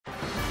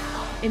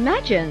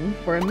Imagine,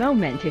 for a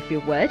moment if you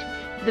would,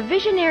 the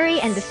visionary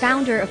and the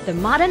founder of the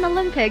modern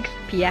Olympics,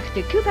 Pierre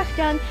de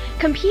Coubertin,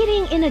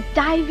 competing in a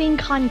diving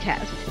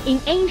contest in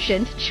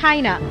ancient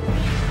China.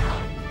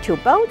 2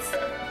 boats,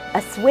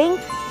 a swing,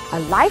 a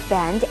live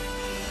band,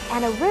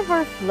 and a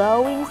river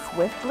flowing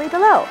swiftly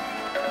below.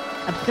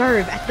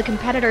 Observe as the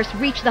competitors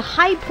reach the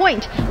high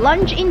point,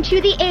 lunge into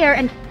the air,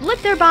 and flip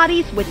their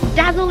bodies with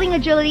dazzling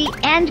agility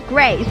and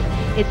grace.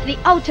 It's the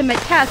ultimate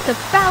test of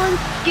balance,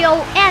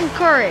 skill, and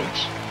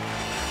courage.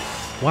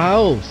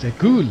 Wow, c'est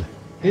cool.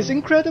 It's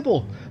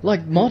incredible,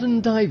 like modern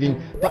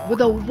diving, but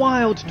with a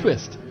wild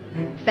twist.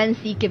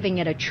 Fancy giving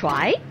it a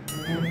try?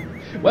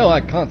 Well,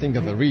 I can't think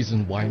of a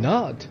reason why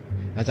not.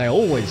 As I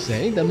always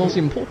say, the most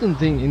important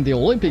thing in the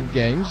Olympic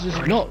Games is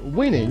not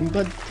winning,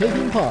 but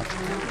taking part.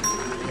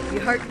 You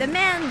heard the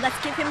man, let's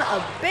give him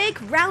a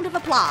big round of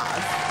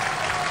applause.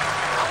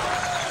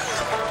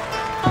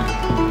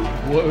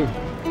 Whoa,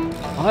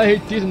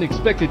 I didn't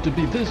expect it to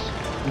be this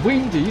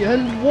windy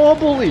and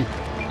wobbly.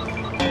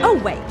 Oh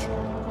wait,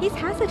 he's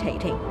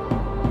hesitating.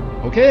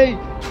 Okay,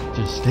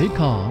 just stay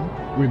calm,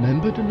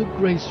 remember to look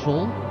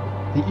graceful.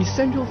 The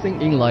essential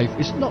thing in life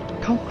is not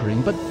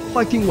conquering, but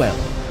fighting well.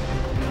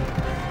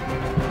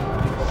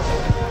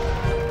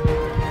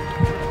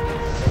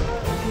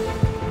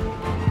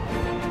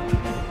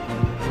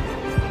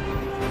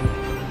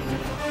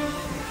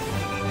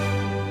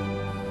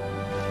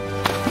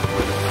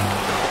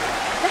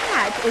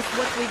 That is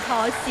what we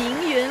call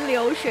行云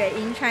流水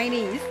in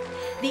Chinese.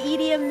 The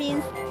idiom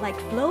means like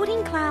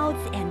floating clouds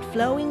and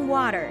flowing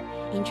water.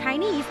 In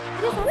Chinese,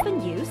 it is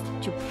often used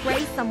to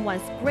praise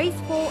someone's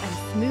graceful and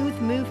smooth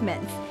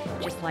movements,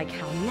 just like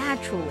how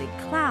naturally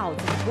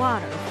clouds and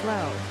water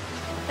flow.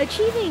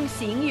 Achieving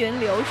行云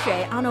流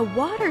水 on a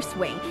water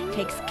swing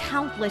takes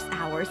countless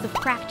hours of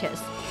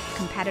practice.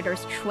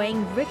 Competitors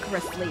train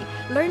rigorously,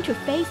 learn to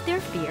face their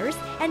fears,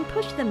 and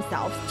push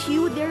themselves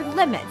to their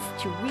limits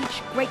to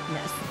reach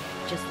greatness,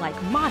 just like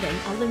modern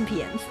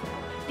Olympians.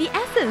 The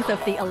essence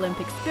of the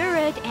Olympic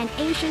spirit and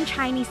ancient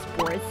Chinese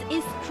sports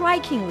is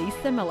strikingly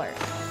similar.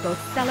 Both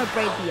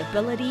celebrate the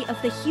ability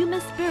of the human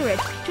spirit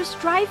to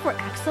strive for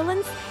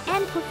excellence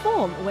and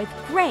perform with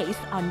grace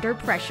under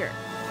pressure.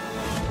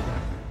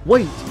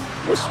 Wait,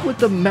 what's with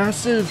the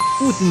massive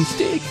wooden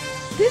stick?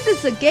 This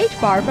is a gate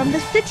bar from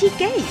the city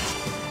gate.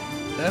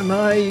 Am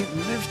I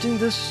lifting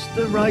this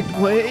the right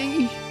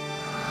way?